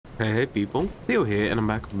Hey people, Theo here, and I'm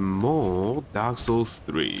back with more Dark Souls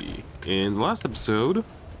 3. In the last episode,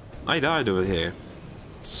 I died over here.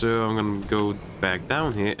 So I'm gonna go back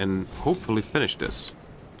down here and hopefully finish this.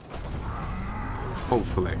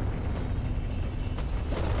 Hopefully.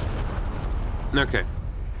 Okay.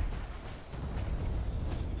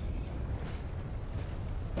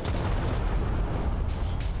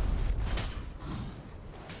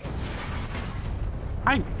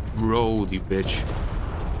 I rolled, you bitch.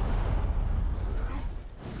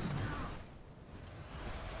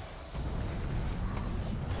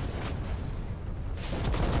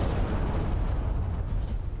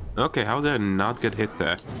 Okay, how did I not get hit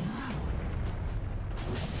there?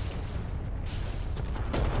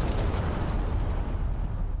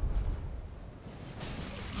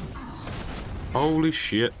 Holy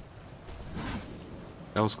shit.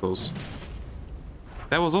 That was close.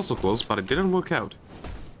 That was also close, but it didn't work out.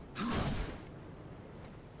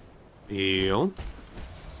 Heal.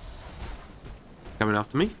 Coming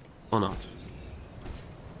after me? Or not?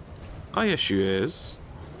 Oh, yes, she is.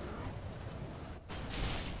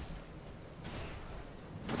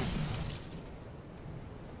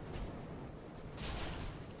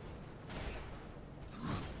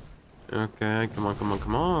 Okay, come on, come on,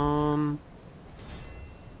 come on.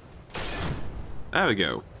 There we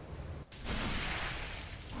go.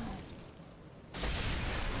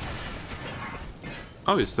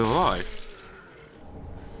 Oh, you're still alive.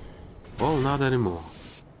 Well, not anymore.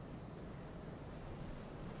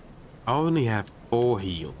 I only have 4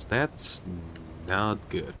 heals. That's not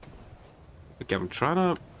good. Okay, I'm trying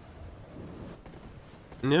to...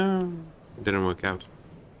 No, it didn't work out.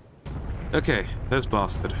 Okay, this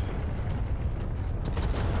bastard.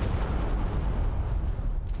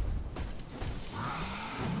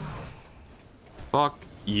 Fuck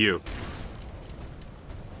you.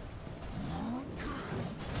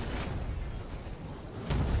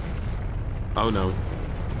 Oh no.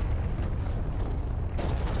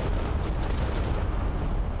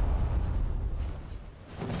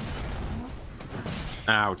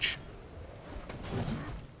 Ouch.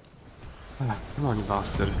 Ah, come on, you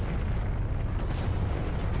bastard.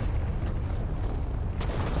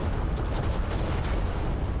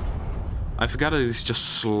 I forgot that it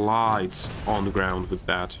just slides on the ground with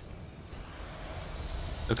that.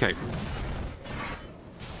 Okay.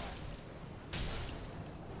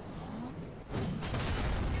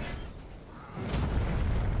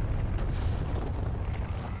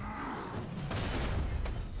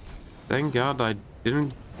 Thank God I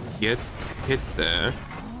didn't get hit there.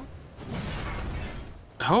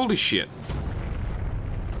 Holy shit.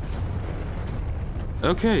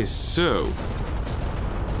 Okay, so...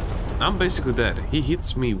 I'm basically dead. He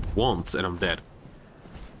hits me once and I'm dead.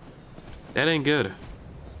 That ain't good.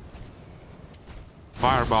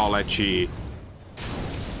 Fireball at you.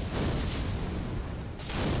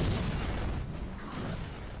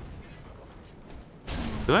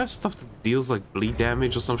 Do I have stuff that deals like bleed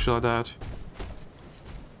damage or some shit like that?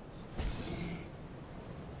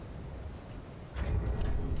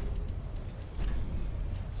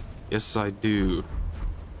 Yes, I do.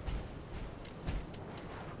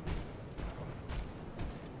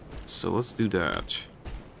 So let's do that.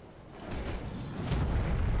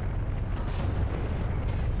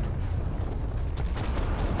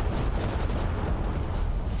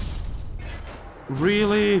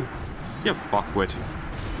 Really? You fuckwit.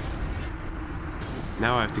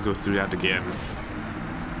 Now I have to go through that again.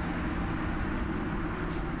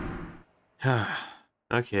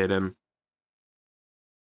 Okay then.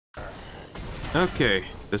 Okay,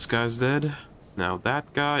 this guy's dead. Now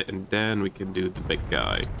that guy, and then we can do the big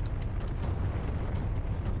guy.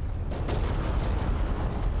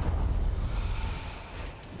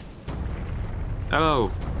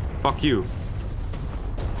 Hello. Fuck you.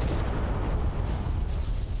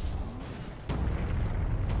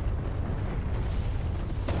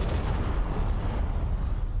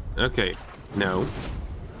 Okay. No.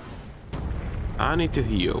 I need to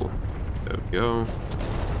heal. There we go.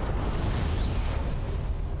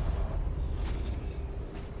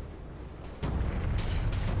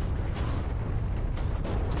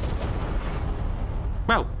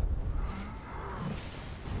 Well.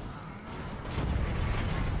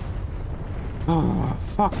 Oh,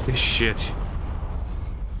 fuck this shit.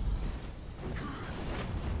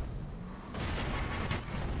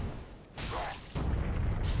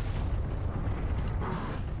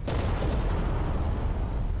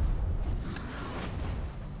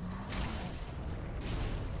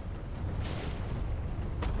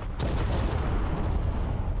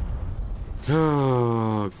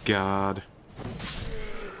 Oh, God.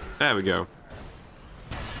 There we go.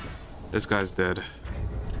 This guy's dead.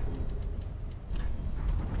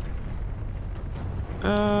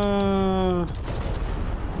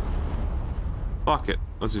 Fuck it.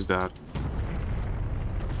 Let's use that.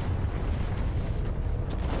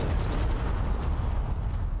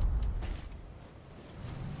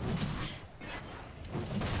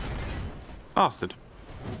 Bastard.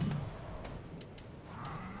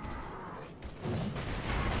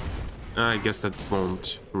 I guess that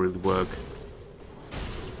won't really work.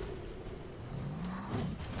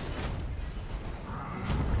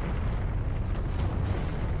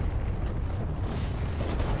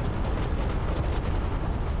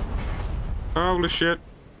 Holy shit.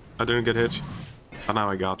 I didn't get hit. But now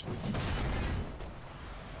I got.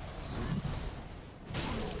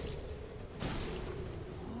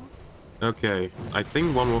 Okay, I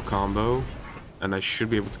think one more combo and I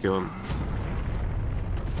should be able to kill him.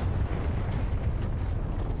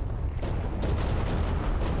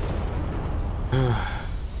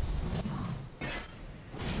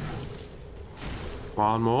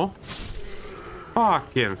 One more.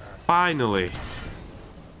 Fuck him. Finally.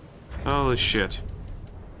 Holy shit.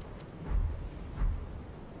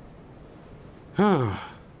 The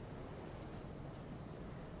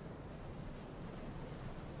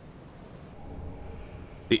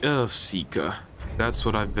Earthseeker. That's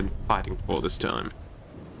what I've been fighting for this time.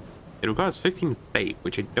 It requires 15 faith,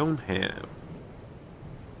 which I don't have.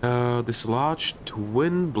 This large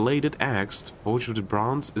twin-bladed axe, forged with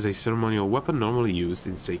bronze, is a ceremonial weapon normally used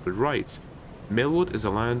in sacred rites. Millwood is a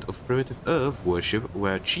land of primitive earth worship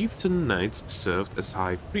where chieftain knights served as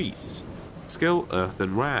high priests. Skill,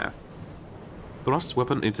 Earthen Wrath. Thrust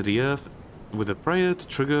weapon into the earth with a prayer to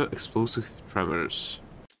trigger explosive tremors.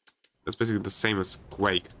 That's basically the same as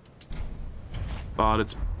Quake, but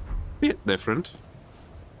it's a bit different.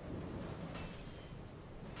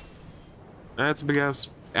 It's a big-ass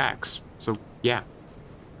axe, so yeah.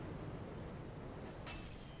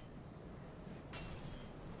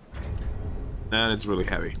 And it's really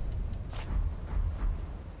heavy.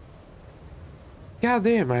 God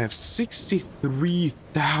damn, I have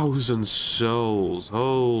 63,000 souls.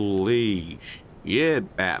 Holy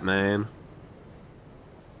shit, Batman.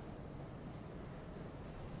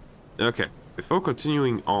 Okay, before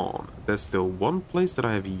continuing on, there's still one place that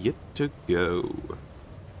I have yet to go.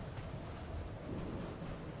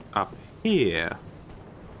 Up here.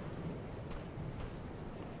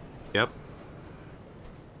 Yep.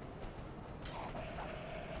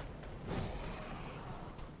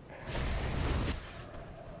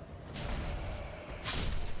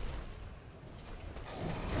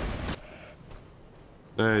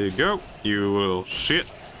 There you go, you little shit.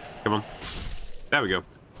 Come on. There we go.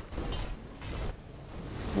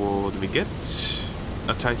 What do we get?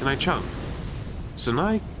 A Titanite chunk. So now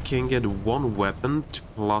I can get one weapon to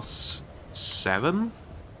plus 7?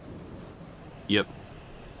 Yep.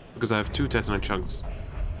 Because I have 2 Titanite chunks.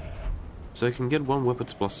 So I can get one weapon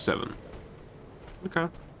to plus 7. Okay.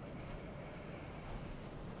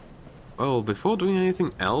 Well, before doing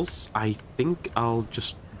anything else, I think I'll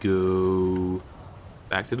just go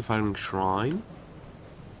back to the Firing Shrine.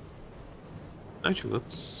 Actually,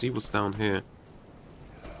 let's see what's down here.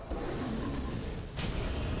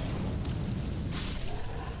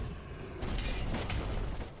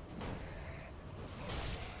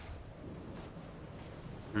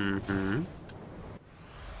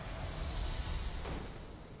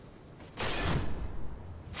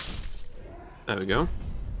 There we go.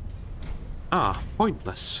 Ah,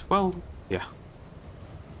 pointless. Well, yeah.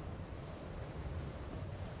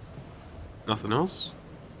 Nothing else?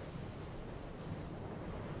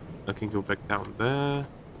 I can go back down there.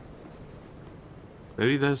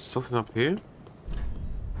 Maybe there's something up here?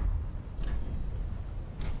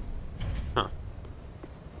 Huh.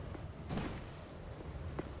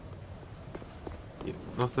 Yeah,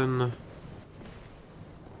 nothing.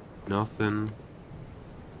 Nothing.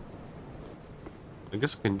 I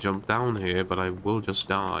guess I can jump down here, but I will just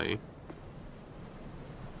die.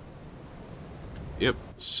 Yep,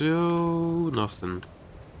 so nothing.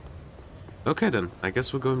 Okay then, I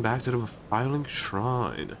guess we're going back to the Filing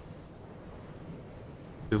Shrine.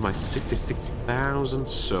 With my 66,000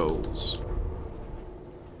 souls.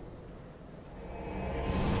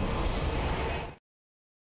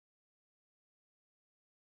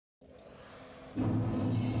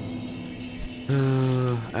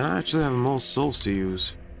 And I actually have more souls to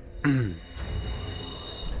use.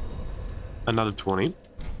 Another 20.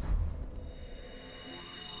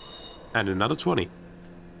 And another 20.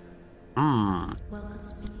 I'm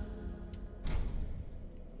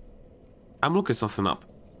looking something up.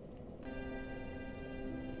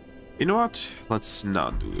 You know what? Let's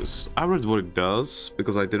not do this. I read what it does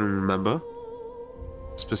because I didn't remember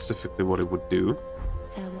specifically what it would do.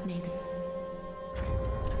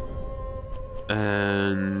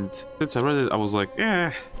 And since I read it, I was like,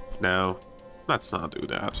 no, let's not do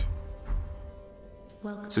that.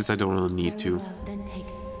 Since I don't really need to.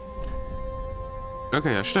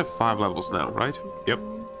 Okay, I should have 5 levels now, right? Yep.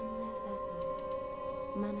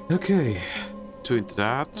 Okay, 2 into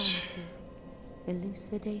that.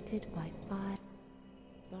 Elucidated by fire,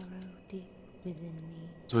 burrow deep within me.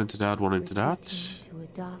 2 into that, 1 into that. To a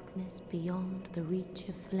darkness beyond the reach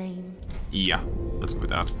of flame. Yeah, let's go with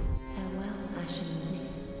that. Farewell, Ashen.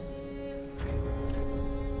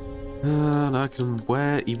 And I can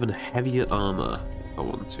wear even heavier armor if I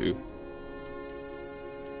want to.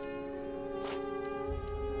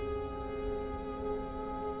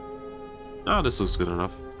 Ah, this looks good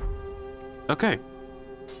enough. Okay.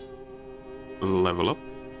 Level up.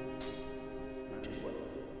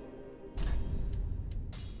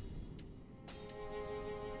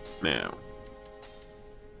 Now.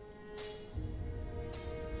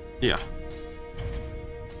 Yeah.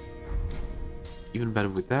 Even better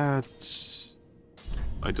with that.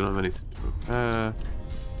 I don't have anything to repair.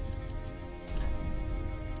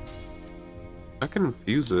 I can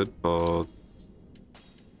infuse it, but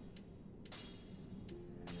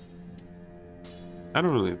I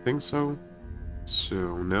don't really think so.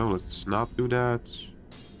 So no, let's not do that.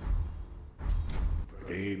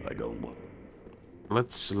 I don't want.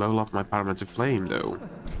 Let's level up my Pyromancy Flame though.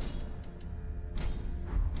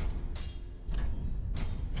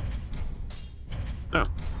 Oh.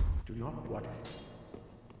 Do not what?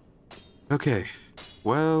 Okay.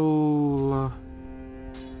 Well,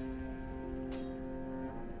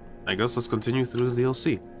 I guess let's continue through the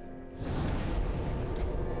DLC.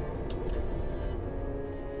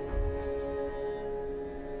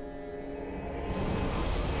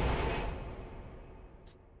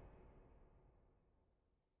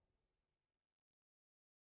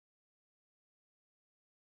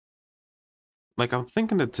 Like, I'm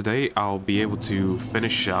thinking that today I'll be able to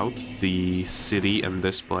finish out the city and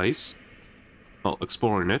this place. Well,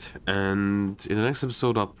 exploring it. And in the next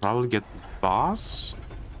episode, I'll probably get the boss.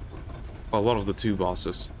 Well, one of the 2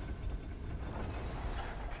 bosses.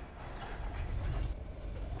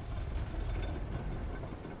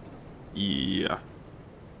 Yeah.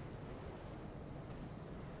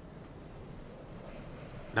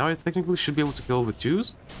 Now I technically should be able to kill with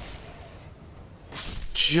 2s.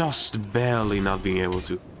 Just barely not being able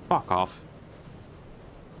to. Fuck off.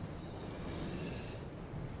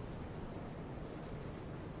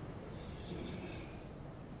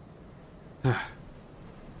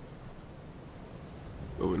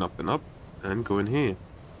 Going up and up, and go in here.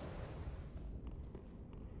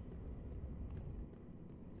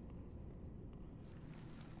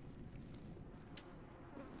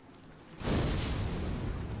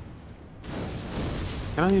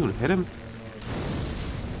 Can I even hit him?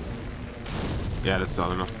 Yeah, that's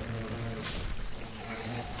not enough.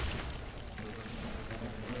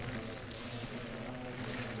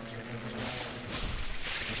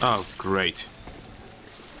 Oh, great.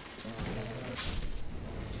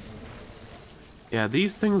 Yeah,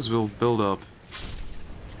 these things will build up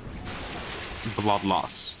blood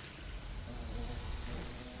loss.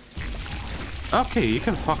 Okay, you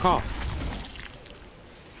can fuck off.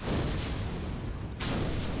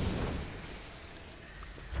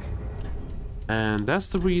 And that's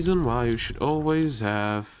the reason why you should always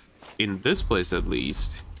have, in this place at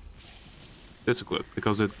least, this equipped,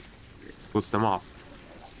 because it puts them off.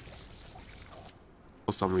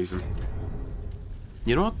 For some reason.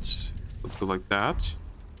 You know what? Let's go like that.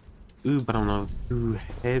 Ooh, but I'm not too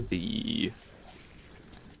heavy.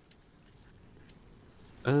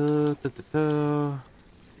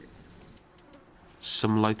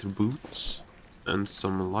 Some lighter boots. And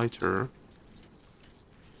some lighter.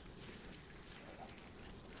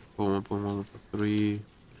 Boom, boom, boom, 3.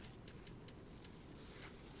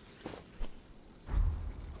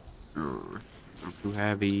 I'm too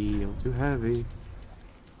heavy. I'm too heavy.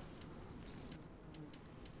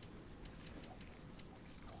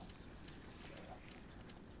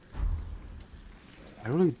 I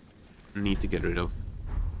really need to get rid of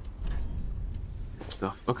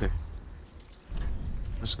stuff. Okay.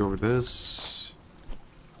 Let's go with this.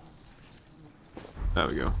 There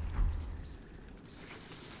we go.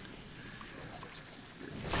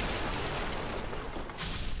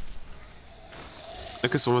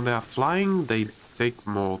 Okay, so when they are flying, they take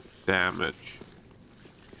more damage.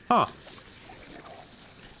 Huh.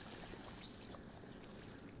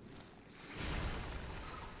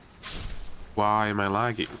 Why am I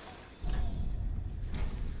lagging?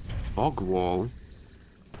 fog wall.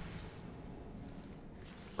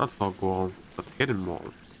 Not fog wall, but hidden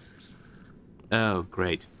wall. Oh,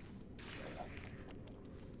 great.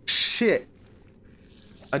 Shit!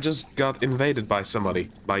 I just got invaded by somebody.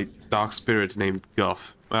 By dark spirit named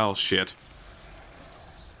Guff. Well, shit.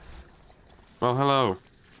 Well, hello,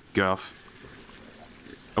 Guff.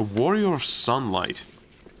 A warrior of sunlight.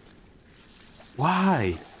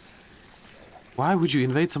 Why? Why would you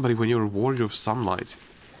invade somebody when you're a warrior of sunlight?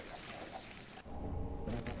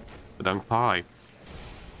 Dunk pie.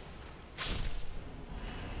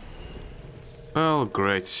 Well,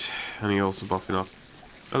 great. And he also buffing up.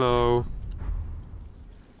 Hello.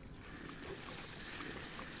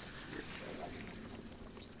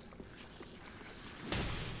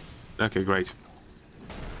 Okay, great.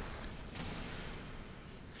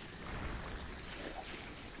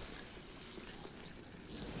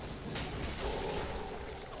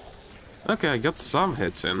 Okay, I got some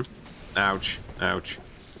hits in. Ouch, ouch.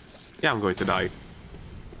 Yeah, I'm going to die.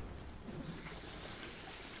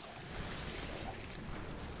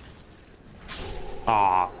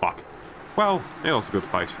 Ah, fuck. Well, it was a good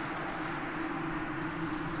fight.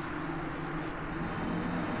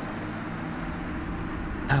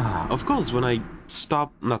 Of course, when I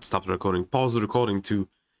pause the recording to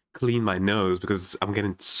clean my nose because I'm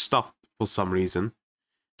getting stuffed for some reason,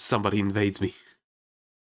 somebody invades me.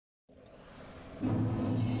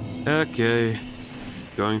 Okay,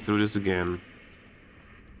 going through this again.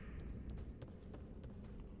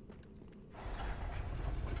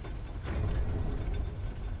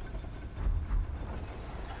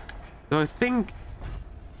 So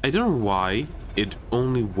I don't know why it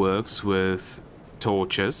only works with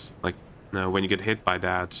torches, like when you get hit by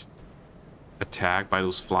that attack by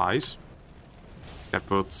those flies that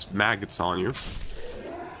puts maggots on you.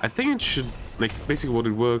 I think it should, like, basically what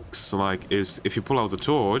it works like is if you pull out the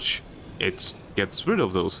torch, it gets rid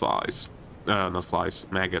of those flies. Not flies,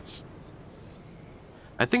 maggots.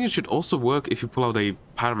 I think it should also work if you pull out a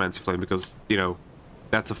pyromancy flame because, you know,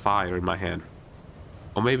 that's a fire in my hand.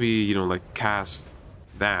 Or maybe, you know, like cast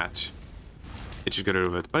that. It should get rid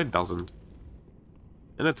of it, but it doesn't.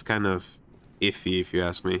 And that's kind of iffy if you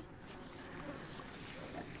ask me.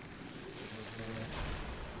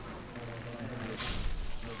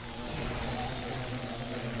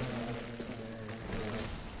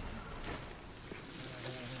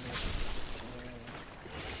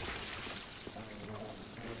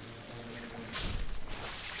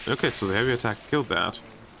 Okay, so the heavy attack killed that.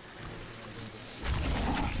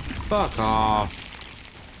 Fuck off.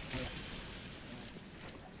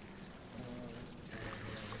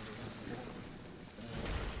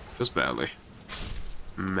 Just barely.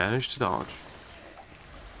 Managed to dodge.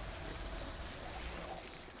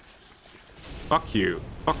 Fuck you.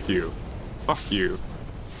 Fuck you. Fuck you.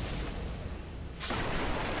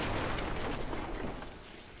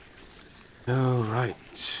 All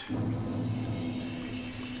right.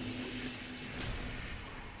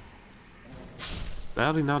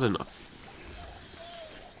 Barely not enough.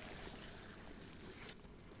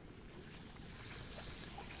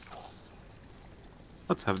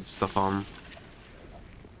 Let's have this stuff on.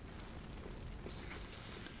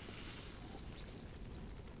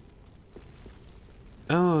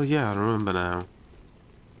 Oh yeah, I remember now.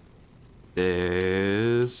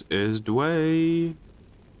 This is the way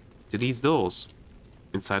to these doors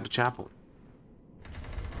inside the chapel.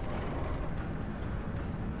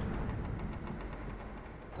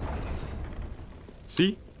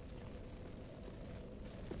 See?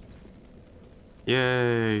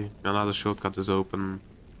 Yay! Another shortcut is open.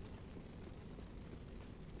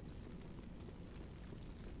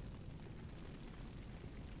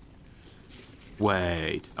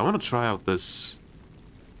 Wait, I want to try out this.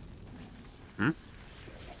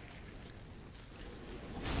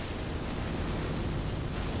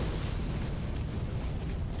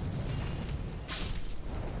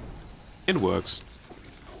 It works.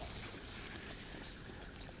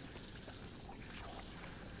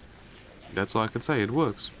 That's all I can say, it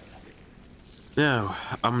works. Now,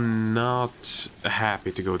 I'm not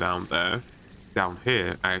happy to go down there. Down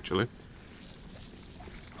here, actually.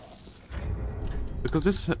 Because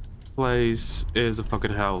this place is a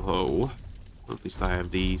fucking hellhole. At least I have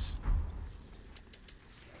these.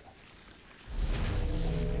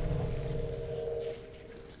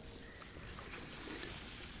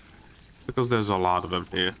 Because there's a lot of them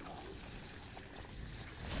here.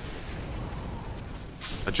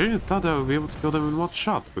 I genuinely thought I would be able to kill them in one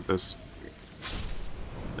shot with this.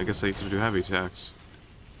 I guess I need to do heavy attacks.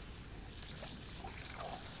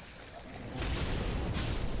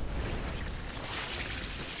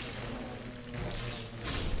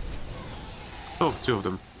 Oh, two of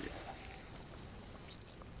them.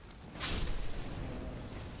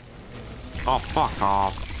 Oh, fuck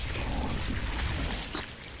off.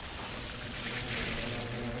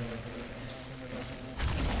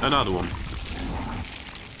 Another one.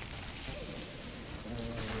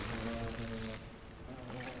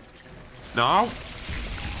 No?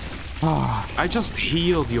 Ah, I just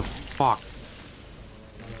healed, you fuck.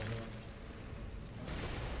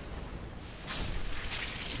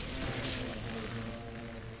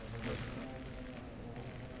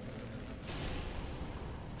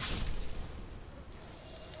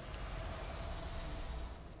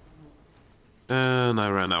 And I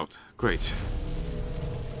ran out. Great.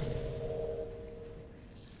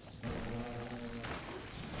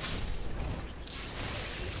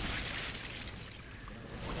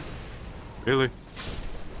 Really?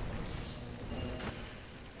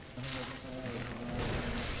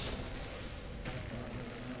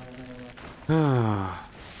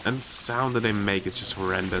 And the sound that they make is just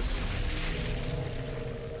horrendous.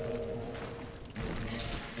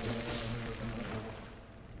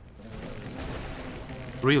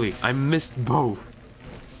 Really, I missed both.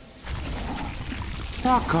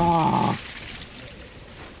 Fuck off!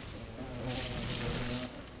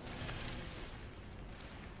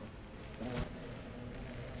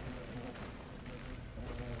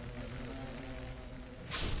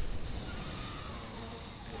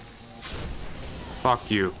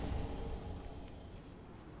 Fuck you.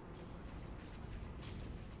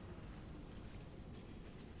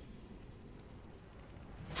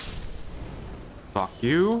 Fuck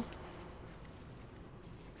you.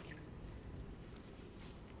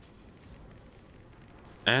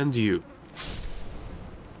 And you.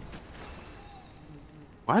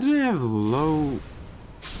 Why do they have low...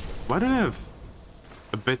 Why do they have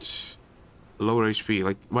a bit lower HP?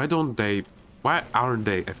 Like, why don't they... Why aren't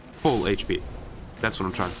they at full HP? That's what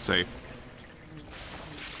I'm trying to say.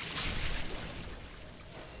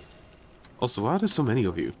 Also, why are there so many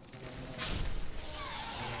of you?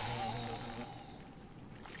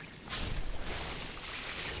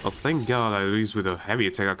 Well, thank God, at least with a heavy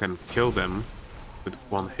attack I can kill them with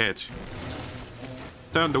one hit.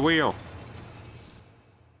 Turn the wheel!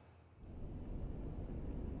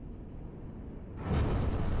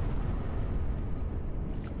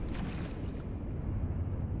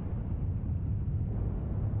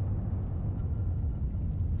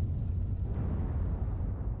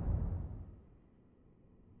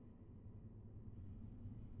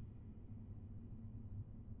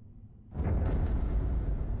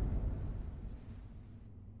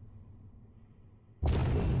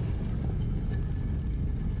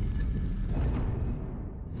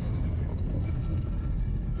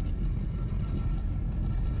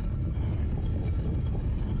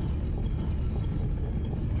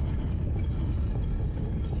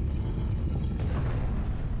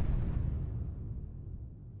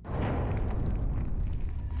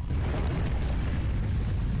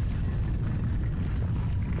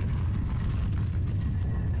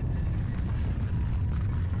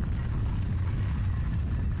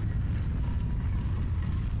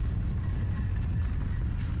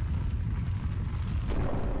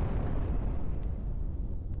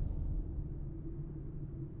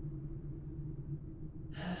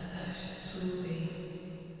 As ashes will be,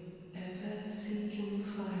 ever seeking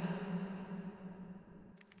fire.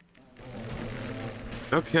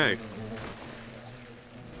 Okay.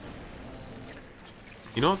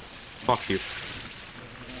 You know what? Fuck you.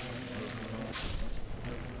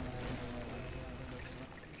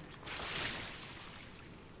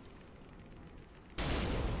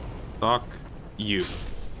 Fuck you.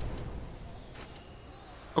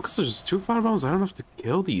 Okay, so just 2 fireballs. I don't have to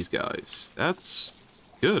kill these guys. That's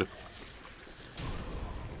good.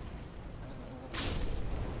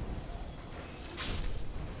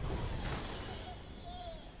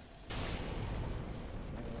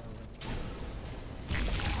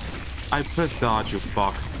 I pressed dodge, you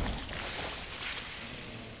fuck.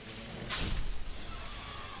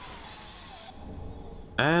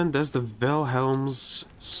 And there's the Wilhelm's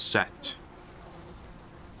set.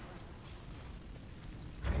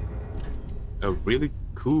 A really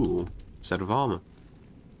cool set of armor.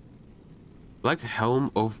 Black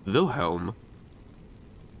Helm of Wilhelm,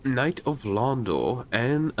 Knight of Londor,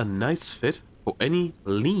 and a nice fit for any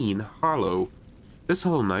lean Harlow. This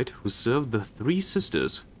Hollow Knight, who served the 3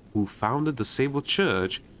 sisters who founded the Sable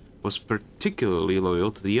Church, was particularly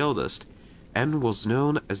loyal to the eldest, and was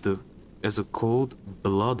known as a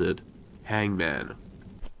cold-blooded hangman.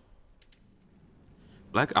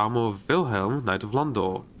 Black armor of Wilhelm, Knight of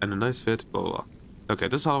Londor, and a nice fit, blah blah. Okay,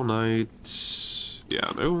 this Hollow Knight...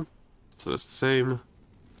 yeah, no. So that's the same.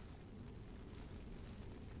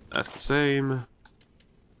 That's the same.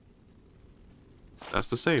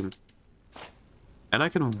 That's the same. And I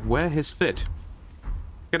can wear his fit.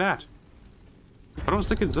 Look at that. But I was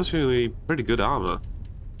thinking it's actually pretty good armor.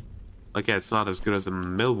 Like, yeah, it's not as good as the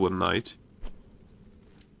Millwood Knight.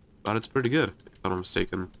 But it's pretty good, if I'm not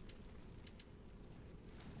mistaken.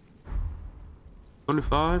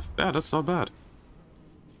 25? Yeah, that's not bad.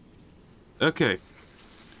 Okay.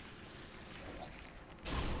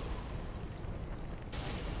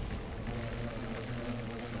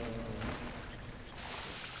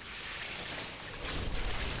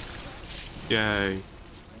 Yay.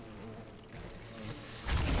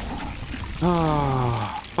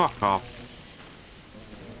 Ah, fuck off.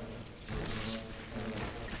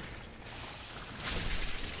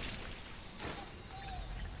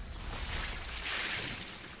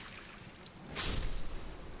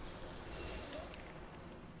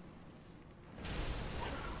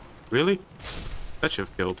 Really? That should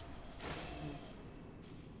have killed.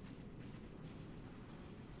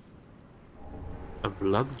 A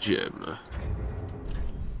blood gem.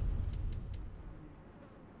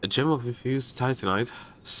 A gem of infused titanite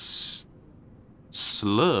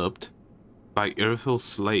slurped by Irithil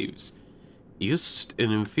slaves. Used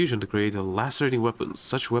in infusion to create lacerating weapons.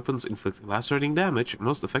 Such weapons inflict lacerating damage,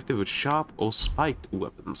 most effective with sharp or spiked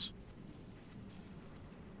weapons.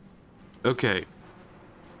 Okay.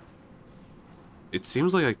 It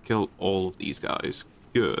seems like I killed all of these guys.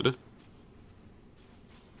 Good.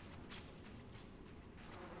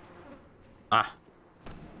 Ah.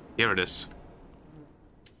 Here it is.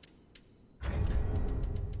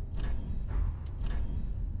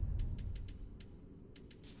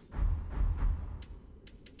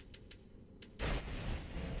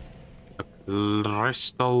 A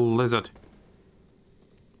crystal lizard.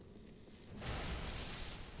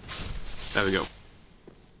 There we go.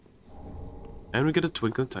 And we get a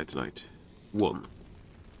twinkling titanite. 1.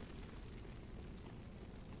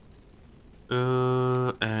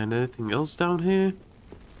 And anything else down here?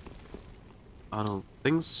 I don't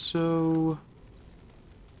think so.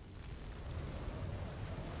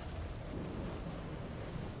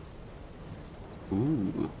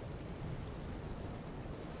 Ooh.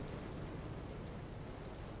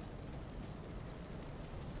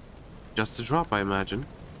 Just a drop, I imagine.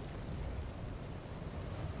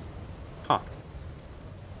 Huh.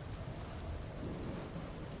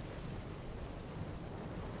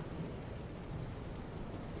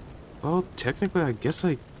 Well, technically, I guess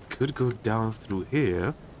I could go down through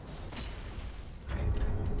here.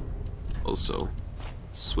 Also,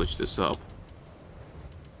 switch this up.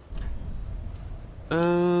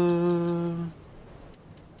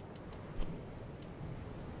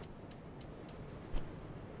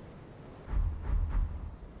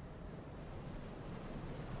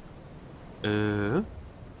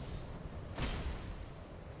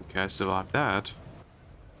 Okay, I survived that.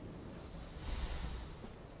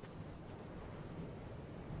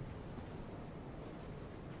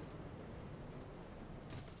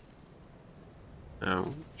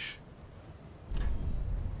 Ouch.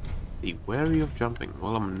 Be wary of jumping.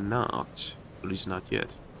 Well, I'm not. At least not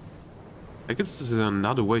yet. I guess this is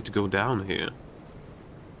another way to go down here.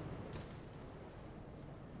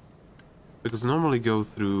 Because normally go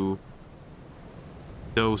through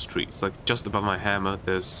those trees. Like just above my hammer,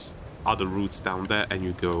 there's other routes down there and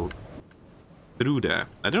you go through there.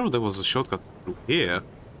 I don't know if there was a shortcut through here.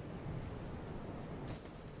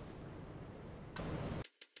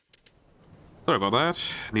 Sorry about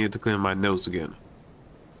that. Needed to clear my nose again.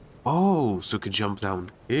 Oh, so I could jump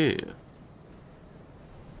down here.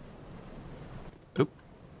 Oop.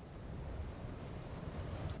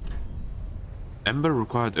 Ember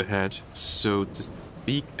required ahead, so to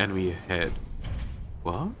speak enemy ahead.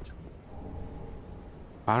 What?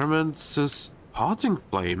 Pyromancer's parting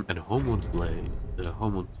flame and homeward blade.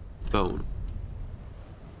 Homeward bone.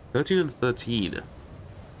 13 and 13.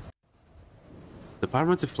 The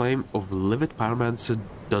pyromancer flame of livid pyromancer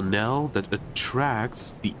Donnell that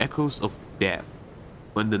attracts the echoes of death.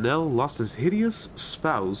 When Donnell lost his hideous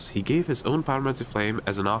spouse, he gave his own pyromancer flame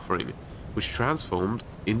as an offering, which transformed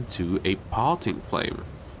into a parting flame.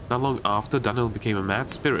 Not long after, Donnell became a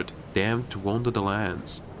mad spirit, damned to wander the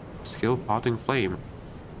lands. Skill parting flame.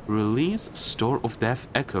 Release store of death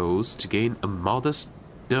echoes to gain a modest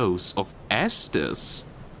dose of Estus.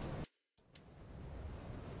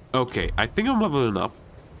 Okay, I think I'm leveling up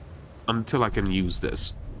until I can use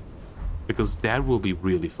this. Because that will be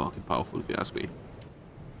really fucking powerful if you ask me.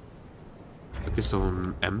 Okay, so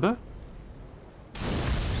an Ember?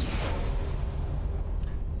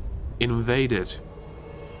 Invaded.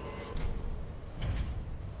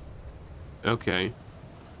 Okay.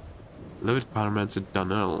 Livid Pyromancer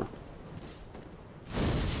Donnell.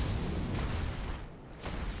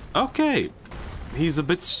 Okay. He's a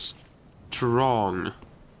bit strong.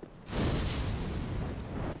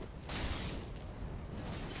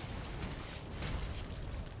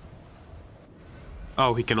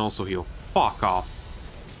 Oh, he can also heal. Fuck off.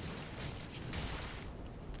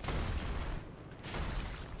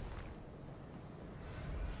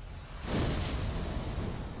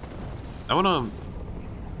 I wanna...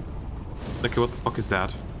 Okay, what the fuck is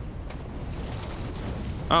that?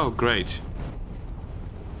 Oh, great.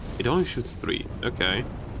 It only shoots 3. Okay.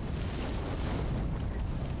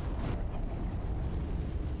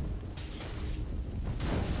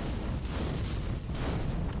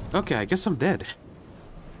 Okay, I guess I'm dead.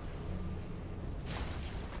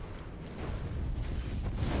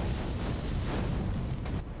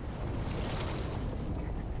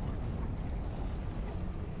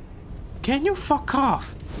 Can you fuck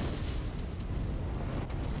off?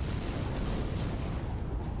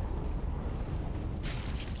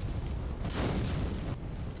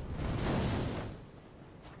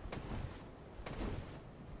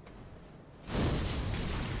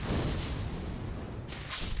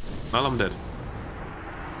 Well, I'm dead.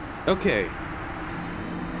 Okay.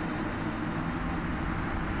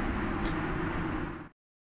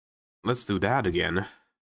 Let's do that again.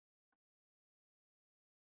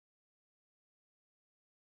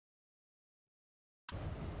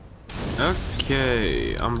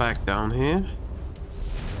 Okay, I'm back down here.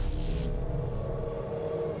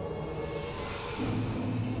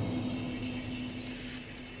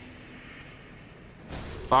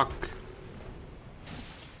 Fuck.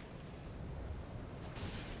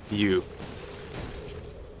 You.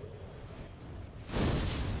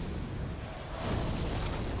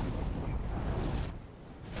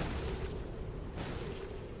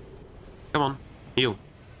 Come on, heal.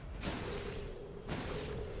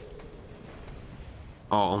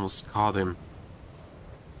 Oh, almost caught him.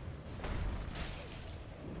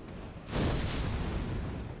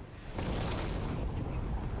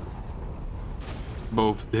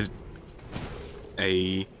 Both did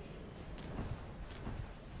a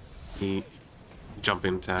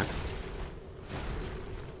jumping attack.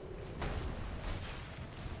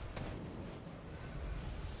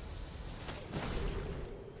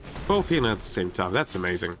 Both healing at the same time. That's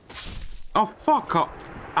amazing. Oh, fuck off.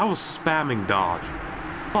 I was spamming dodge.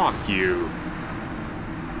 Fuck you.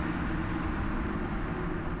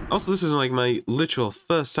 Also, this is like my literal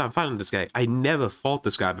first time fighting this guy. I never fought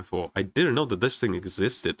this guy before. I didn't know that this thing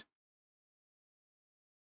existed.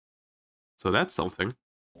 So that's something.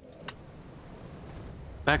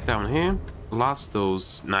 Back down here. Lost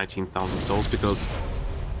those 19,000 souls because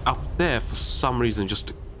up there, for some reason,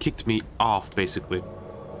 just kicked me off, basically,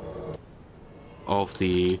 of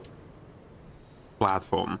the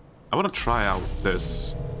platform. I want to try out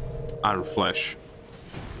this Iron Flesh.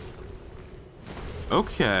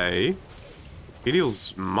 Okay. It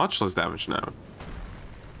deals much less damage now.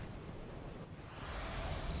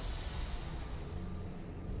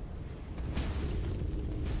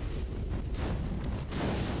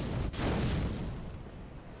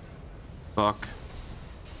 Fuck.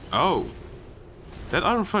 Oh. That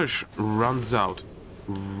Iron Flesh runs out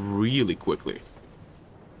really quickly.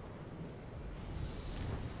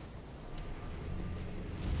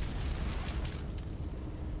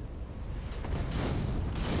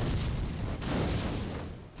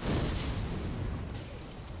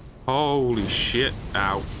 Holy shit.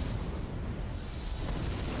 Ow.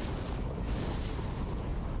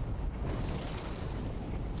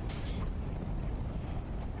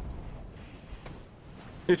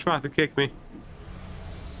 He tried to kick me.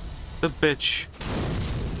 The bitch.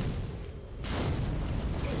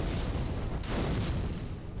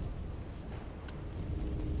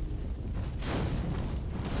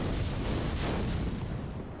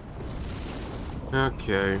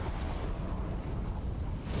 Okay.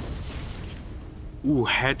 Ooh,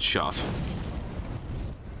 headshot.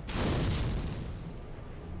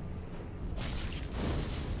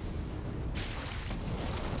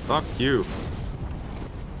 Fuck you.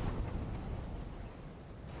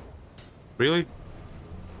 Really?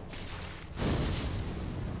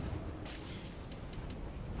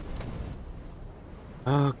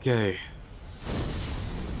 Okay.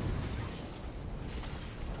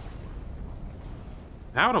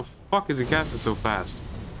 How the fuck is he casting so fast?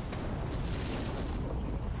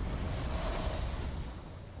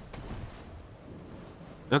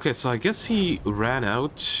 Okay, so I guess he ran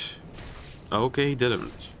out. Okay, he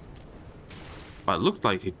didn't. But it looked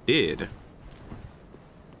like he did.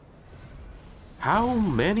 How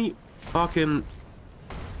many fucking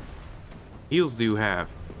heals do you have?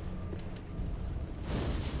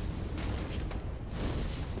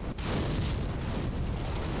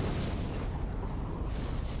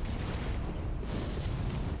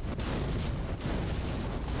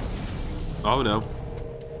 Oh no.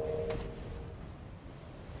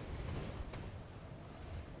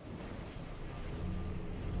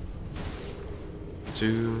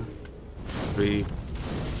 Two, three.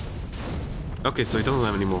 Okay, so he doesn't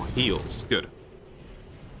have any more heals. Good.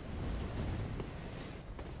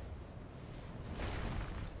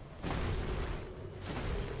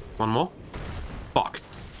 One more? Fuck.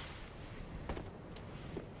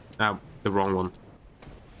 Ah, the wrong one.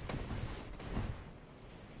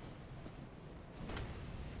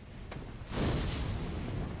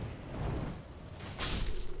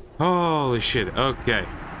 Holy shit, okay.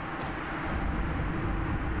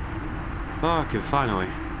 Okay, finally.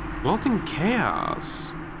 Melting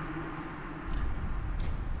Chaos.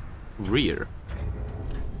 Rear.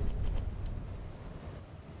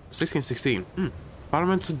 1616.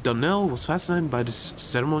 Parliament's Donnell was fascinated by this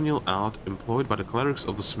ceremonial art employed by the clerics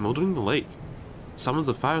of the Smoldering Lake. Summons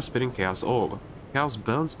a fire-spitting chaos orb. Chaos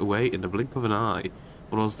burns away in the blink of an eye.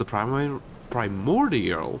 What was the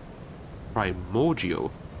primordial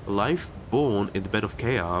life born in the bed of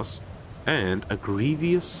chaos, and a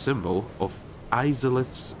grievous symbol of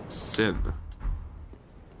Izalith's sin.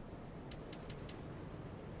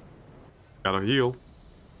 Gotta heal.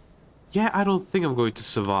 Yeah, I don't think I'm going to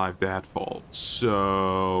survive that fall.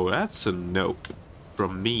 So that's a no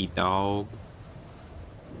from me, dog.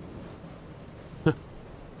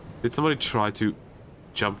 Did somebody try to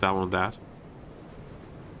jump down on that?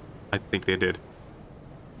 I think they did.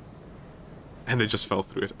 And they just fell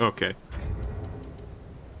through it. Okay.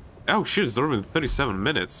 Oh shit, it's already been 37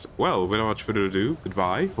 minutes. Well, without much further ado,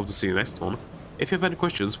 goodbye. Hope to see you next one. If you have any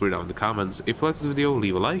questions, put it down in the comments. If you like this video,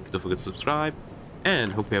 leave a like, don't forget to subscribe.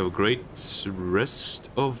 And hope you have a great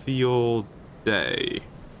rest of your day.